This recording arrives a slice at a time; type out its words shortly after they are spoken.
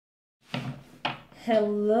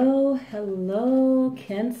Hello, hello,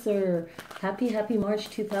 Cancer. Happy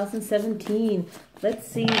March 2017. Let's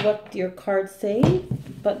see what your cards say.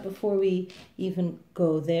 But before we even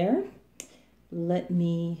go there, let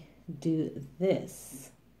me do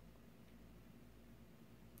this.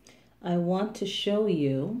 I want to show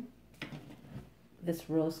you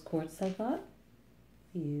this rose quartz I got.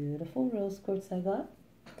 Beautiful rose quartz I got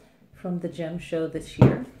from the gem show this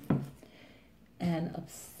year. And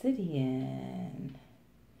obsidian,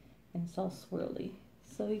 and it's all swirly,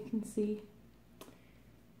 so you can see.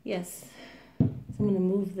 Yes, so I'm going to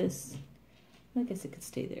move this. I guess it could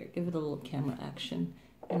stay there. Give it a little camera action.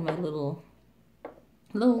 And my little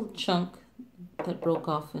chunk that broke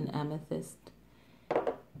off in amethyst.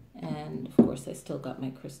 And of course I still got my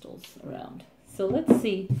crystals around. So let's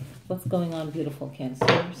see what's going on, beautiful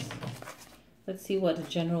Cancers. Let's see what a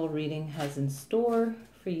general reading has in store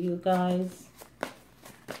for you guys.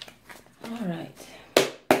 All right,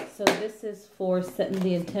 so this is for setting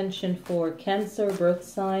the intention for Cancer, birth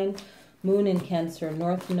sign, moon in Cancer,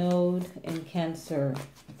 north node in Cancer,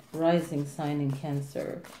 rising sign in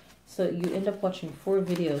Cancer. So you end up watching 4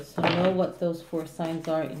 videos, so know what those 4 signs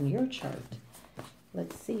are in your chart.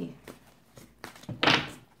 Let's see.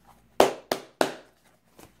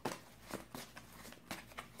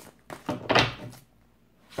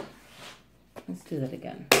 Let's do that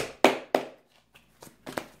again.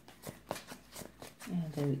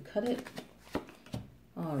 And then we cut it.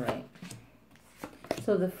 All right.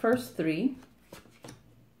 So the first 3,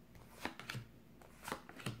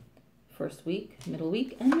 first week, middle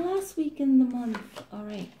week, and last week in the month. All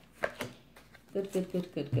right. Good.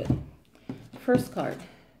 First card,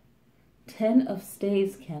 10 of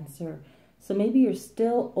Staves, Cancer. So maybe you're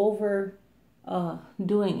still over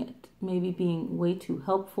doing it. Maybe being way too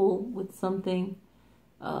helpful with something,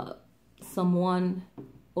 someone,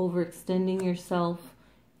 overextending yourself.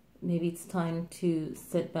 Maybe it's time to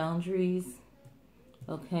set boundaries.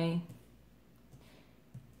 Okay,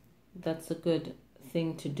 that's a good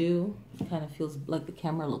thing to do. It kind of feels like the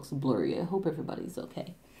camera looks blurry. I hope everybody's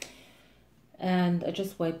okay. And I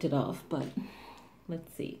just wiped it off, but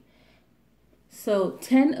let's see. So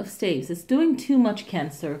 10 of Staves, it's doing too much,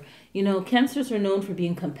 Cancer. You know, Cancers are known for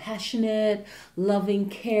being compassionate, loving,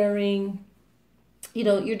 caring. You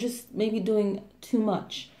know, you're just maybe doing too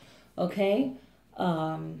much, okay?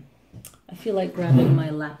 I feel like grabbing my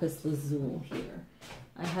lapis lazuli here.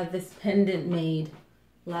 I had this pendant made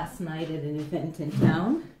last night at an event in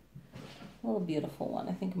town. A little beautiful one.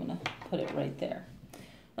 I think I'm going to put it right there.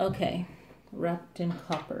 Okay, wrapped in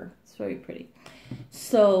copper. It's very pretty.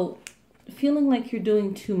 So, feeling like you're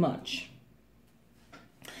doing too much.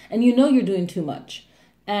 And you know you're doing too much.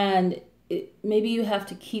 And maybe you have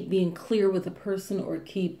to keep being clear with a person, or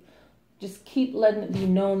just keep letting it be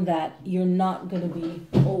known that you're not going to be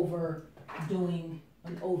overdoing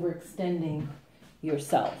and overextending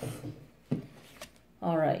yourself.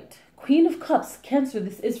 All right. Queen of Cups, Cancer,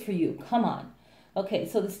 this is for you. Come on. Okay,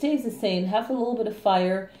 so the Staves is saying have a little bit of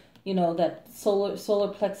fire, you know, that solar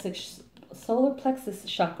plexus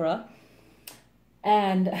chakra.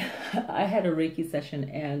 And I had a Reiki session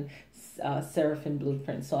and Seraphim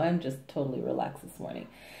Blueprint, so I'm just totally relaxed this morning.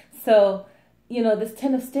 So, you know, this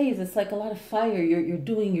 10 of Staves, it's like a lot of fire. You're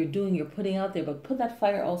putting out there, but put that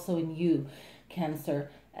fire also in you,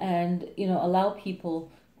 Cancer, and, you know, allow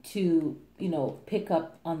people to, you know, pick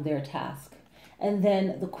up on their task. And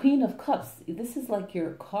then the Queen of Cups, this is like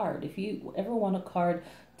your card. If you ever want a card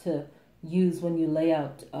to use when you lay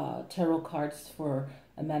out tarot cards for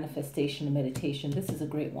a manifestation, a meditation, this is a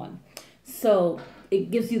great one. So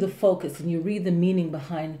it gives you the focus, and you read the meaning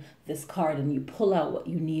behind this card, and you pull out what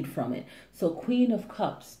you need from it. So Queen of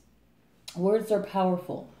Cups, words are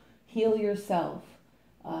powerful. Heal yourself,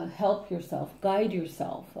 help yourself, guide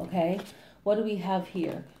yourself, okay? What do we have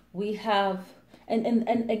here? We have,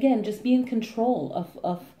 and again, just be in control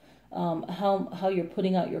of how you're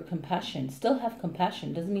putting out your compassion. Still have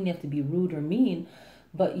compassion. Doesn't mean you have to be rude or mean,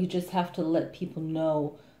 but you just have to let people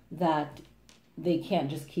know that they can't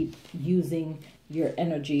just keep using your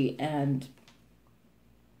energy and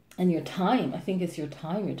your time. I think it's your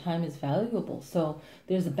time. Your time is valuable. So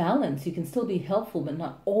there's a balance. You can still be helpful, but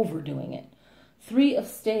not overdoing it. 3 of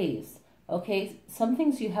Staves. Okay, some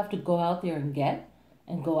things you have to go out there and get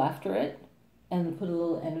and go after it and put a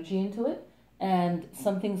little energy into it. And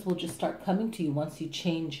some things will just start coming to you once you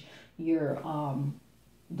change your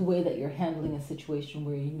the way that you're handling a situation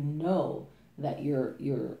where you know that you're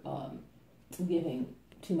giving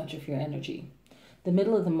too much of your energy. The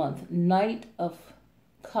middle of the month, Knight of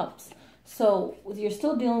Cups. So you're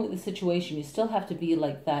still dealing with the situation. You still have to be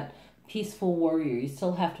like that peaceful warrior. You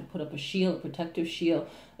still have to put up a shield, a protective shield,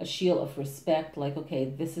 a shield of respect. Like,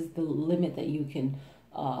 okay, this is the limit that you can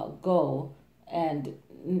go. And,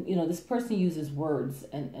 you know, this person uses words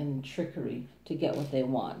and trickery to get what they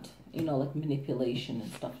want. You know, like manipulation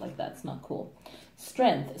and stuff like that. It's not cool.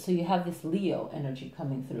 Strength. So you have this Leo energy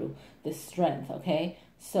coming through. This strength, okay?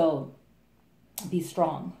 So be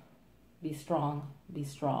strong. Be strong. Be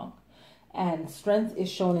strong. And strength is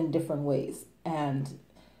shown in different ways. And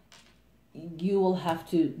you will have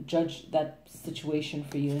to judge that situation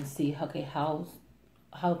for you and see, okay, how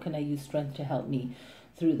can I use strength to help me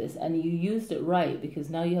through this? And you used it right, because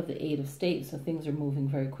now you have the 8 of Staves, so things are moving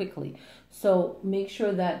very quickly. So make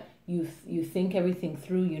sure that you think everything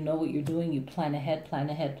through, you know what you're doing, you plan ahead, plan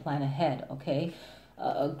ahead, plan ahead, okay?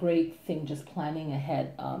 A great thing, just planning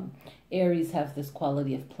ahead. Aries have this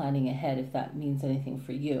quality of planning ahead, if that means anything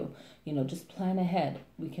for you. You know, just plan ahead.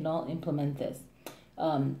 We can all implement this.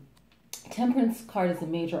 Temperance card is a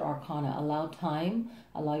major arcana. Allow time,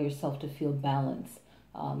 allow yourself to feel balance.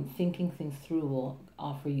 Thinking things through will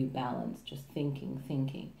offer you balance. Just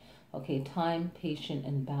thinking. Okay, time, patience,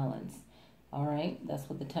 and balance. All right, that's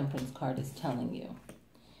what the Temperance card is telling you.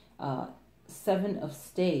 7 of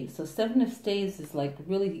Staves. So 7 of Staves is like,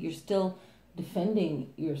 really, you're still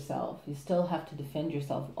defending yourself. You still have to defend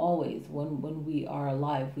yourself always. When we are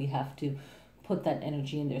alive, we have to put that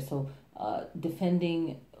energy in there. So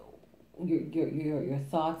defending your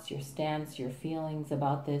thoughts, your stance, your feelings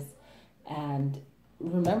about this. And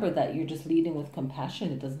remember that you're just leading with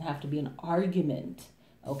compassion. It doesn't have to be an argument,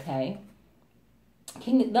 okay?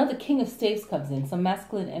 Now the King of Staves comes in. Some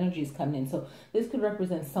masculine energies come in. So this could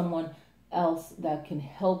represent someone else that can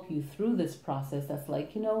help you through this process. That's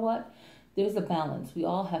like, you know what? There's a balance. We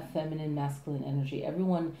all have feminine, masculine energy.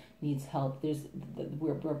 Everyone needs help.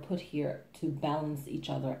 We're put here to balance each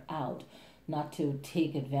other out, not to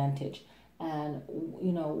take advantage. And,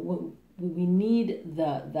 you know, we need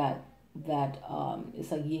that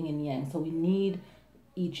it's like yin and yang. So we need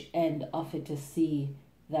each end of it to see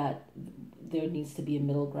that there needs to be a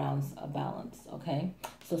middle ground, a balance, okay?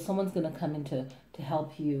 So someone's going to come in to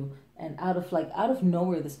help you, and out of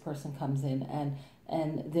nowhere this person comes in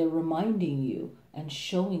and they're reminding you and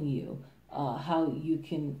showing you how you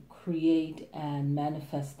can create and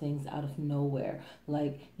manifest things out of nowhere.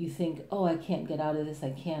 Like, you think, oh, I can't get out of this,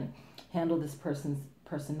 I can't handle this person's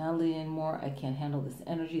personality anymore, I can't handle this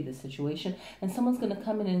energy, this situation, and someone's going to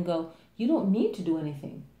come in and go, you don't need to do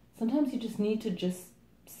anything. Sometimes you just need to just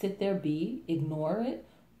sit there, be, ignore it,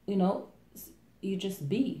 you know, you just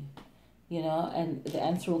be, you know, and the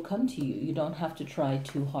answer will come to you. You don't have to try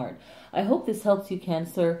too hard. I hope this helps you,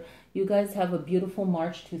 Cancer. You guys have a beautiful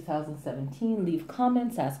March 2017. Leave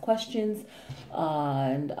comments, ask questions,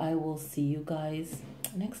 and I will see you guys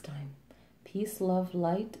next time. Peace, love,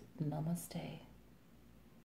 light. Namaste.